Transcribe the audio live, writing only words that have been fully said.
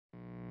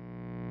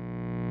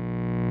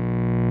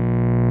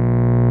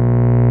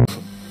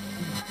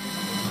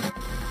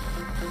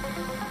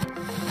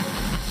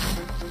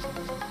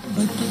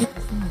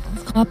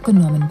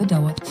abgenommen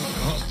bedauert.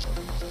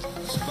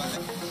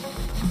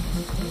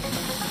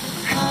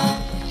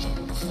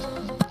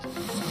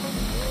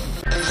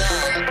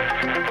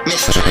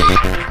 Mystery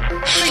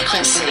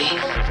Frequency.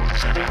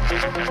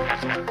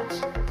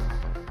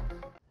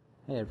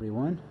 Hey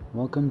everyone,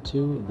 welcome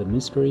to the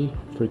Mystery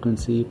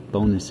Frequency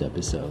bonus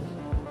episode.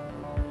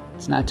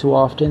 It's not too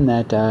often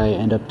that I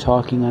end up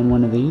talking on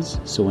one of these,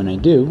 so when I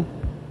do,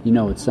 you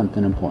know it's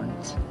something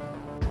important.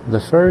 The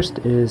first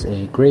is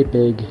a great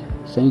big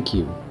thank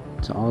you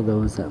to all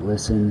those that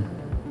listen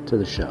to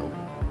the show.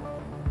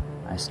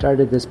 I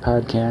started this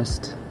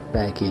podcast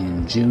back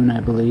in June, I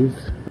believe,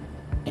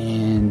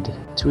 and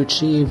to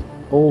achieve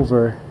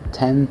over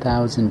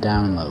 10,000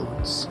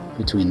 downloads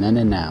between then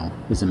and now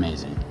is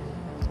amazing.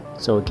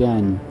 So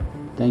again,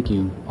 thank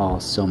you all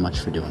so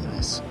much for doing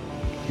this.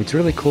 It's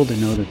really cool to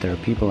know that there are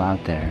people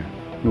out there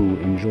who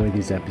enjoy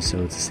these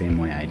episodes the same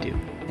way I do.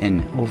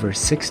 In over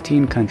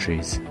 16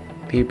 countries,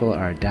 people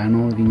are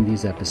downloading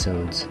these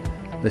episodes,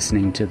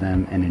 listening to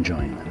them, and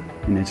enjoying them.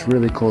 And it's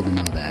really cool to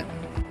know that.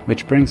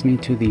 Which brings me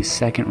to the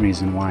second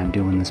reason why I'm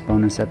doing this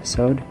bonus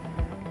episode,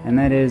 and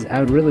that is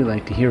I would really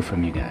like to hear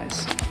from you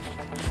guys.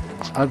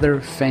 Other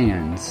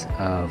fans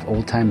of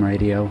old-time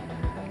radio,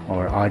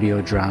 or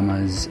audio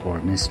dramas, or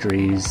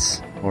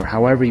mysteries, or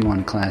however you want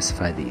to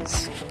classify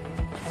these.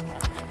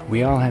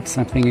 We all have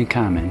something in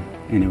common,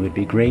 and it would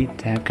be great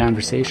to have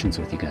conversations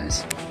with you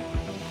guys.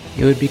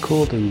 It would be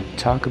cool to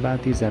talk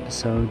about these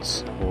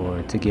episodes,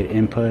 or to get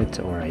input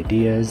or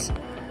ideas.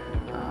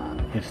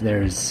 If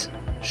there's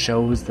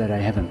shows that I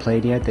haven't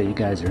played yet that you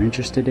guys are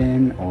interested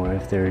in, or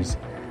if there's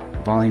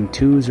volume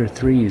 2s or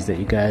 3s that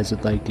you guys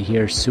would like to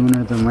hear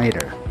sooner than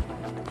later.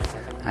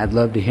 I'd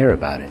love to hear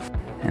about it.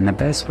 And the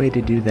best way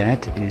to do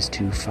that is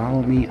to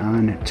follow me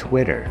on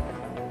Twitter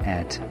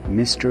at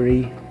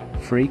Mystery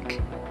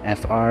Freak,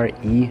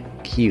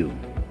 F-R-E-Q.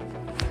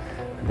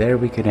 There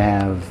we could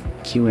have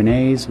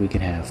Q&As, we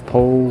could have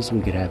polls,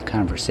 we could have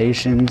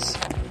conversations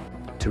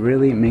to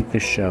really make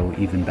this show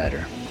even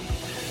better.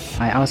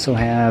 I also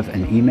have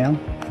an email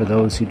for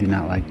those who do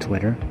not like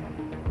Twitter.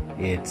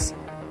 It's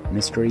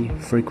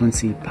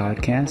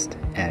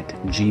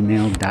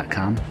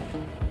mysteryfrequencypodcast@gmail.com.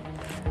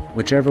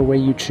 Whichever way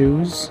you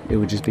choose, it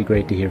would just be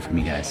great to hear from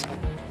you guys.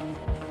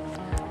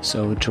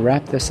 So to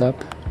wrap this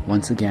up,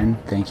 once again,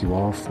 thank you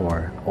all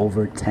for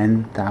over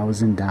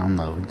 10,000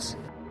 downloads.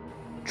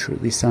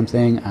 Truly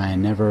something I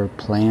never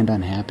planned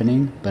on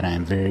happening, but I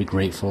am very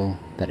grateful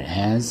that it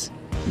has,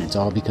 and it's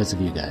all because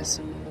of you guys.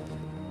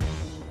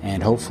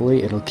 And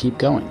hopefully it'll keep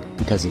going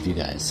because of you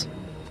guys.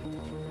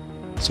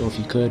 So if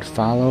you could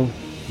follow,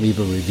 leave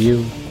a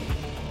review,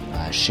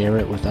 share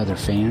it with other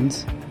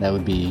fans, that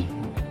would be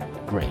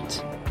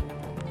great.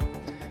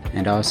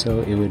 And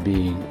also, it would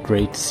be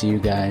great to see you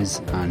guys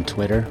on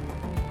Twitter.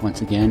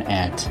 Once again,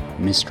 at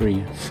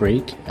Mystery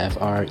Freak,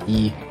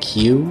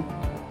 F-R-E-Q.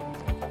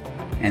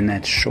 And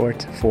that's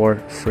short for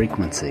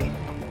frequency.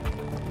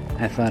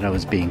 I thought I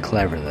was being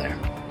clever there.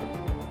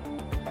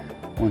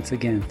 Once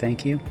again,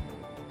 thank you,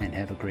 and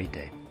have a great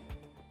day.